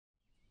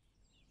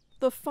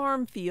the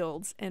farm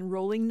fields and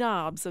rolling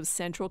knobs of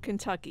central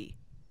Kentucky.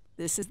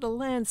 This is the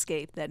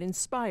landscape that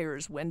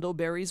inspires Wendell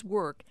Berry's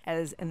work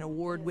as an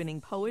award-winning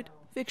poet,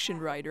 fiction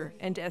writer,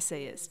 and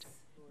essayist.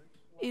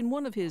 In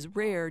one of his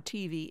rare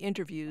TV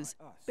interviews,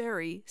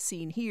 Berry,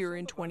 seen here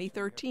in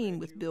 2013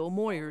 with Bill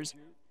Moyers,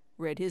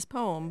 read his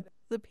poem,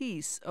 The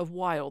Peace of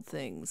Wild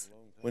Things.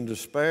 When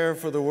despair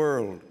for the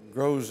world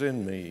grows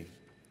in me,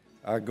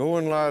 I go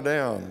and lie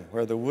down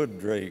where the wood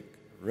drake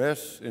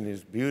rests in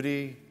his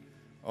beauty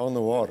on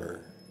the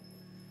water,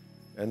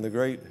 and the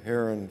great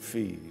heron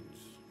feeds.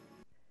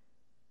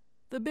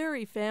 The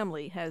Berry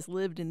family has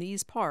lived in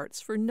these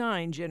parts for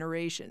 9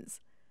 generations.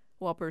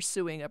 While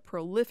pursuing a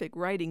prolific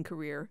writing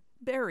career,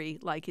 Berry,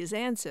 like his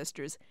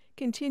ancestors,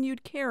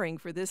 continued caring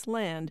for this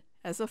land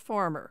as a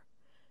farmer.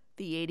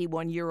 The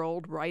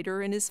 81-year-old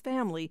writer and his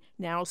family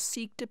now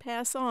seek to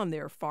pass on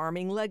their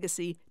farming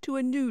legacy to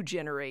a new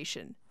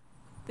generation.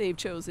 They've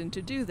chosen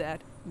to do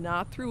that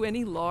not through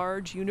any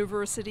large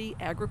university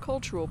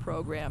agricultural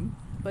program,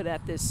 but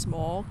at this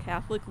small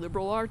Catholic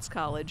liberal arts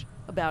college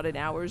about an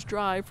hour's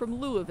drive from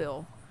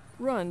Louisville,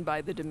 run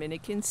by the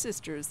Dominican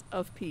Sisters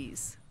of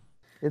Peace.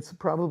 It's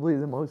probably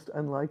the most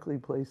unlikely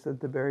place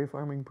that the berry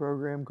farming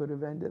program could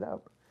have ended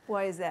up.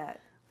 Why is that?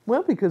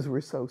 Well, because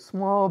we're so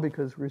small,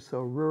 because we're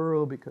so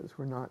rural, because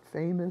we're not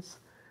famous.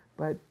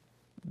 But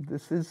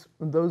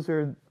those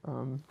are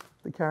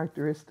the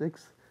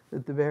characteristics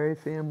that the Berry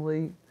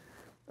family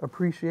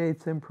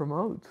appreciates and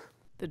promotes.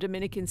 The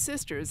Dominican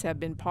Sisters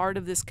have been part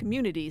of this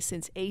community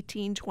since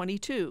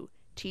 1822,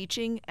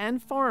 teaching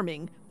and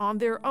farming on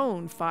their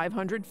own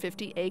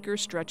 550-acre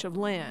stretch of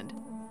land.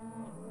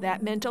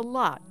 That meant a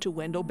lot to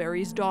Wendell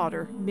Berry's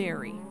daughter,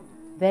 Mary.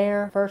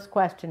 Their first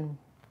question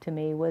to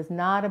me was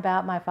not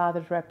about my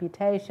father's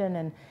reputation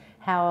and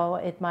how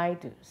it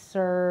might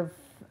serve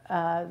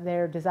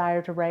their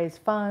desire to raise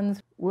funds.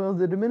 Well,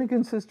 the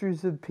Dominican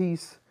Sisters of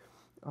Peace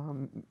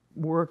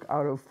work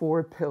out of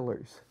 4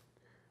 pillars: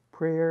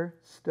 prayer,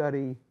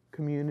 study,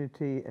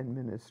 community, and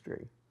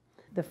ministry.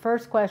 The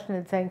first question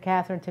at Saint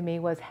Catharine to me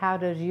was, how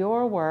does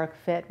your work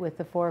fit with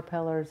the 4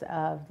 pillars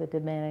of the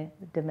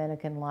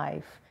Dominican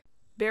life?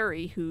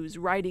 Berry, whose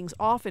writings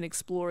often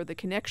explore the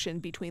connection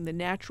between the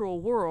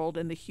natural world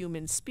and the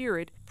human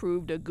spirit,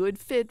 proved a good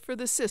fit for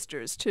the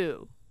sisters,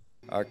 too.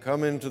 I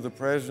come into the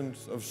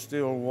presence of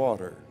still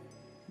water,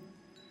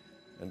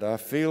 and I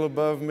feel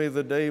above me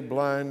the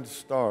day-blind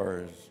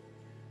stars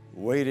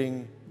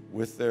waiting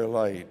with their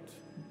light.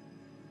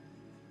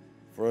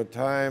 For a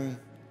time,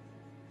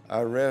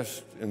 I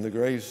rest in the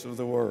grace of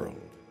the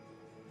world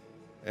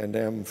and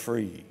am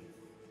free.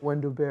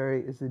 Wendell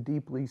Berry is a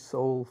deeply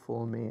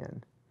soulful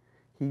man.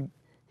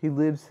 He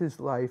lives his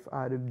life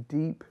out of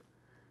deep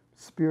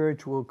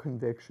spiritual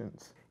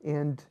convictions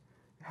and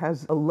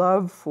has a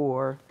love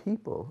for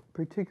people,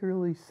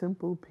 particularly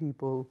simple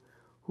people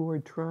who are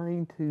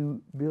trying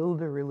to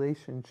build a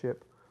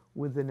relationship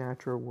with the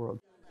natural world.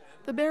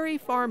 The Berry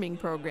farming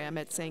program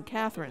at St.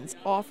 Catharine's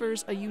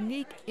offers a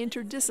unique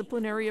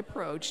interdisciplinary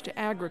approach to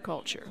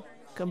agriculture,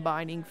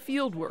 combining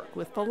fieldwork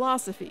with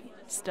philosophy,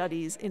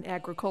 studies in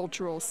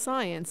agricultural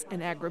science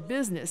and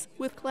agribusiness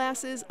with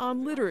classes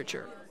on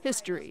literature,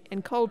 history,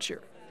 and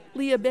culture.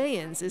 Leah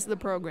Bayens is the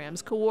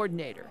program's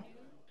coordinator.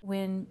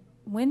 When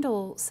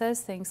Wendell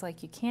says things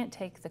like you can't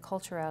take the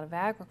culture out of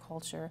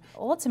agriculture,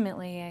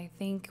 ultimately I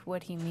think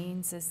what he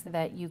means is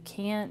that you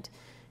can't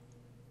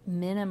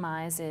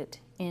minimize it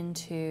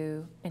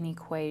into an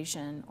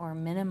equation or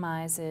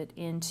minimize it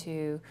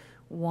into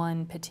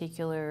one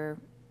particular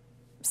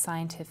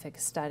scientific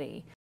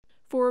study.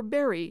 For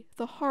Berry,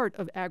 the heart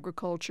of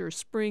agriculture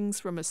springs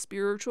from a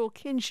spiritual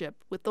kinship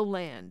with the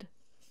land.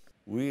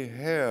 We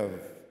have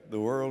the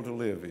world to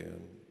live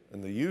in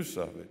and the use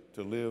of it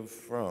to live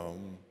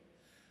from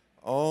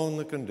on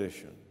the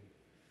condition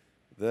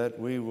that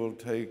we will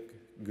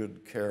take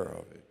good care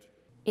of it.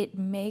 It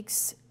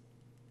makes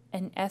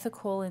an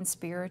ethical and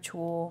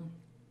spiritual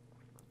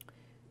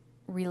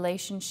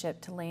relationship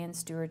to land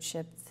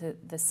stewardship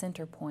the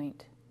center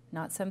point,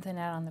 not something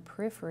out on the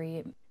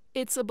periphery.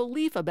 It's a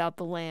belief about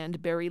the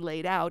land Berry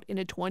laid out in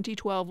a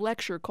 2012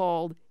 lecture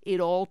called It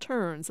All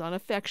Turns on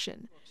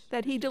Affection,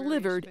 that he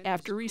delivered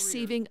after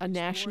receiving a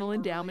National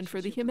Endowment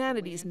for the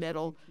Humanities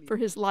Medal for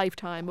his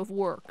lifetime of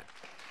work.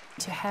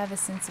 To have a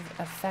sense of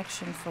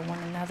affection for one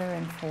another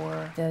and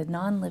for the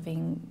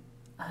non-living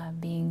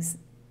beings,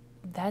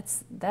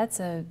 that's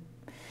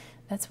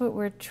what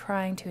we're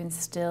trying to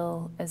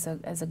instill as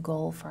a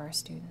goal for our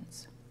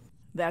students.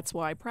 That's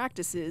why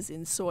practices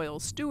in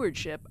soil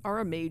stewardship are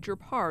a major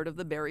part of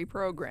the Berry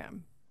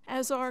program,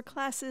 as are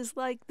classes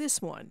like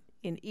this one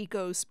in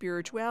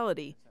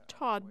eco-spirituality,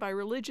 taught by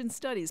religion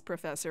studies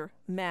professor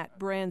Matt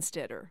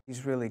Brandstetter.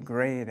 He's really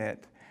great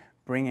at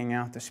bringing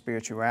out the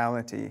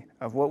spirituality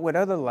of what would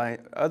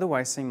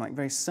otherwise seem like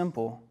very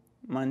simple,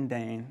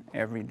 mundane,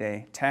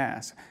 everyday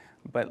tasks,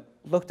 but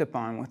looked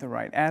upon with the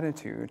right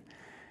attitude,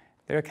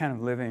 they're kind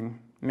of living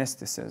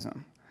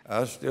mysticism.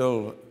 I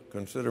still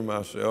consider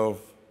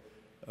myself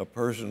a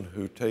person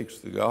who takes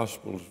the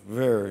Gospels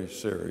very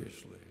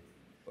seriously.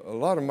 A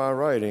lot of my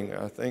writing,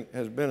 I think,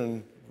 has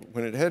been,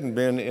 when it hadn't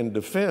been in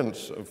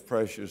defense of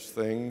precious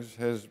things,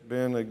 has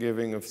been a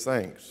giving of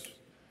thanks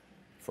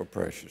for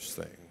precious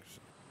things.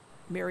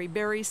 Mary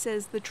Berry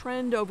says the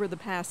trend over the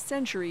past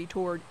century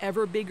toward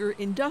ever bigger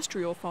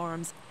industrial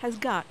farms has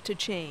got to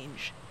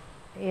change.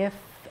 If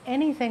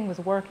anything was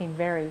working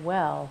very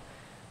well,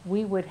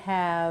 we would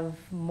have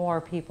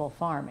more people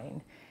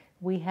farming.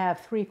 We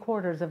have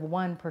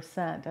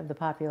 0.75% of the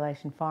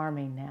population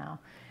farming now.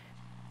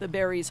 The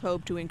Berrys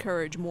hope to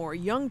encourage more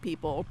young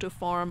people to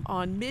farm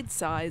on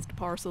mid-sized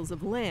parcels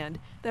of land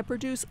that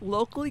produce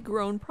locally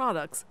grown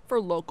products for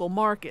local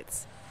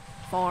markets.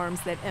 Farms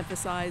that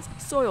emphasize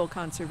soil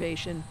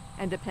conservation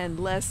and depend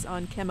less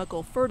on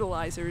chemical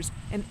fertilizers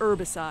and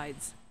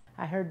herbicides.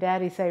 I heard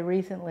Daddy say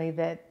recently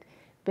that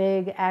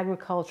big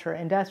agriculture,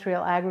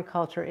 industrial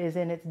agriculture, is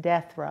in its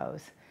death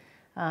throes.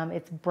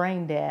 It's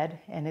brain dead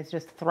and it's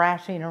just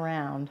thrashing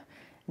around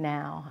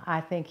now.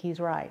 I think he's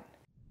right.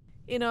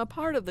 In a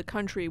part of the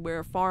country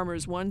where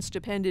farmers once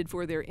depended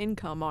for their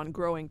income on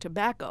growing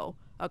tobacco,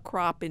 a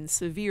crop in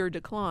severe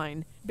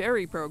decline,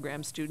 Berry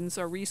program students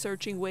are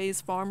researching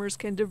ways farmers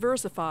can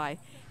diversify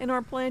and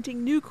are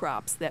planting new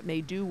crops that may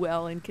do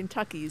well in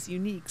Kentucky's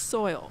unique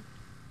soil.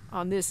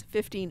 On this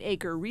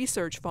 15-acre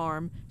research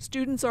farm,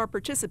 students are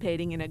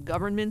participating in a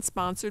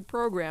government-sponsored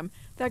program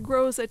that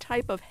grows a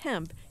type of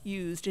hemp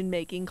used in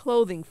making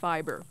clothing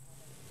fiber.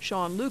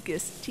 Sean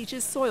Lucas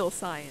teaches soil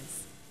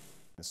science.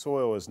 The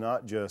soil is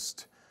not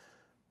just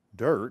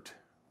dirt,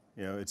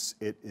 it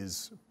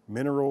is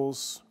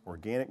minerals,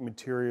 organic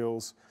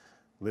materials,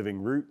 living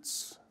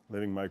roots,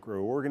 living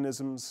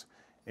microorganisms,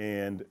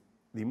 and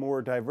the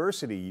more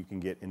diversity you can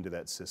get into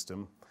that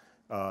system,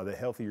 the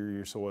healthier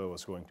your soil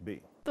is going to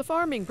be. The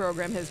farming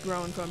program has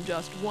grown from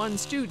just 1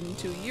 student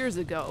 2 years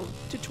ago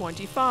to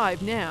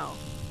 25 now.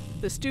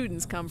 The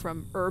students come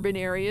from urban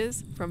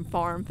areas, from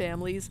farm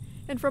families,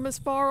 and from as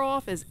far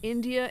off as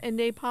India and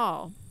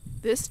Nepal.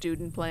 This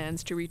student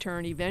plans to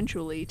return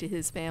eventually to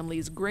his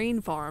family's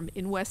grain farm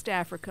in West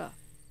Africa.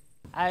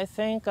 I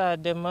think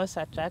the most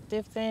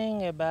attractive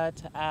thing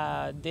about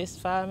this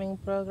farming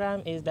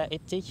program is that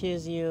it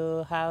teaches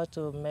you how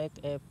to make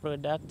a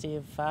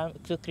productive farm,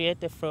 to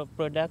create a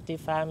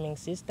productive farming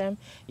system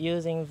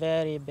using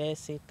very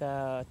basic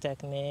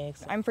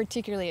techniques. I'm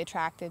particularly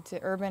attracted to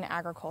urban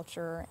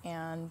agriculture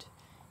and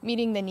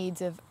meeting the needs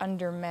of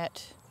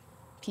undermet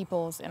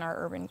peoples in our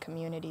urban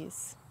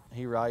communities.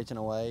 He writes in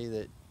a way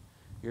that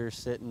you're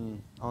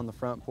sitting on the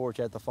front porch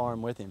at the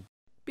farm with him.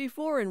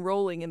 Before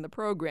enrolling in the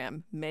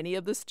program, many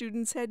of the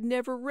students had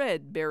never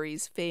read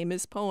Berry's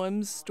famous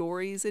poems,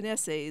 stories, and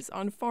essays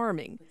on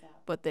farming,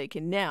 but they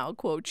can now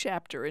quote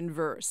chapter and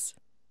verse.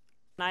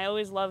 I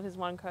always love his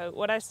one quote,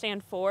 "What I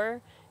stand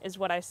for is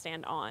what I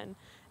stand on."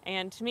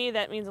 And to me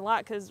that means a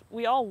lot because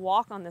we all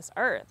walk on this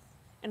earth,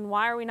 and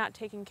why are we not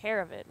taking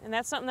care of it? And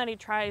that's something that he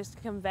tries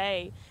to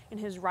convey in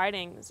his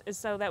writings, is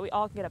so that we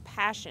all can get a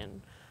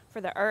passion for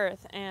the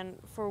earth and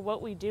for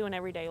what we do in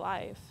everyday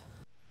life.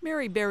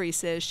 Mary Berry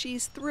says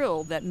she's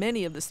thrilled that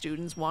many of the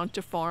students want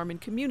to farm in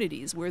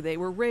communities where they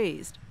were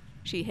raised.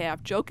 She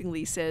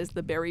half-jokingly says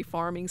the Berry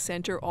Farming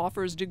Center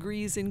offers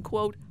degrees in,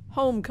 quote,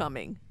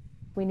 homecoming.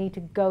 We need to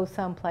go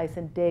someplace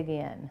and dig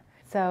in.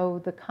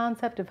 So the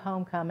concept of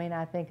homecoming,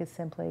 I think, is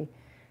simply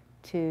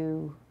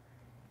to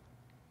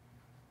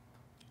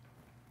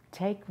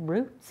take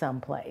root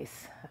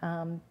someplace,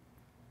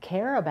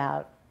 care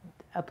about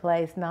a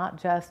place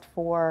not just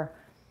for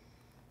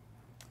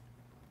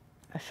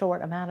a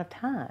short amount of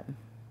time,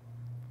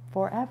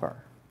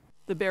 forever.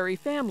 The Berry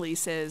family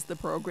says the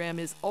program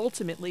is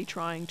ultimately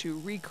trying to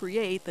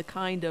recreate the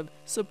kind of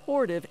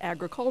supportive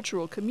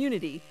agricultural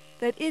community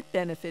that it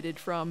benefited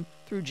from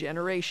through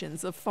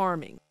generations of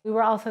farming. We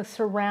were also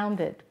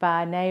surrounded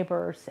by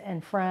neighbors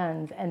and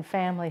friends and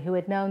family who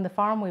had known the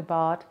farm we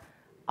bought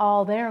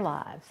all their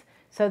lives.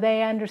 So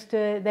they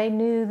understood, they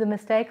knew the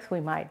mistakes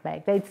we might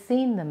make. They'd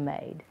seen them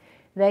made.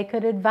 They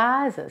could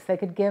advise us. They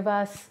could give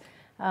us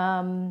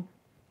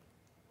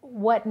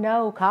what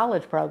no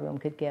college program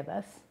could give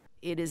us.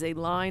 It is a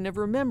line of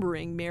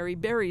remembering Mary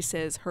Berry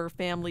says her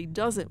family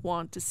doesn't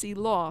want to see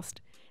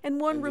lost, and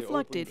one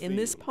reflected in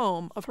this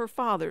poem of her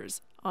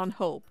father's on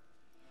hope.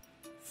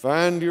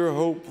 Find your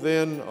hope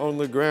then on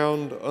the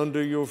ground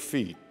under your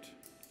feet,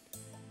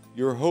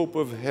 your hope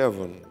of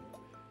heaven,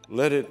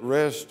 let it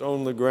rest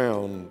on the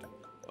ground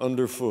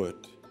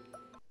underfoot.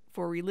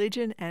 For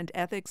Religion and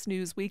Ethics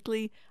News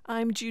Weekly,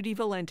 I'm Judy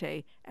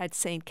Valente at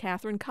Saint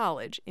Catharine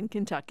College in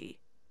Kentucky.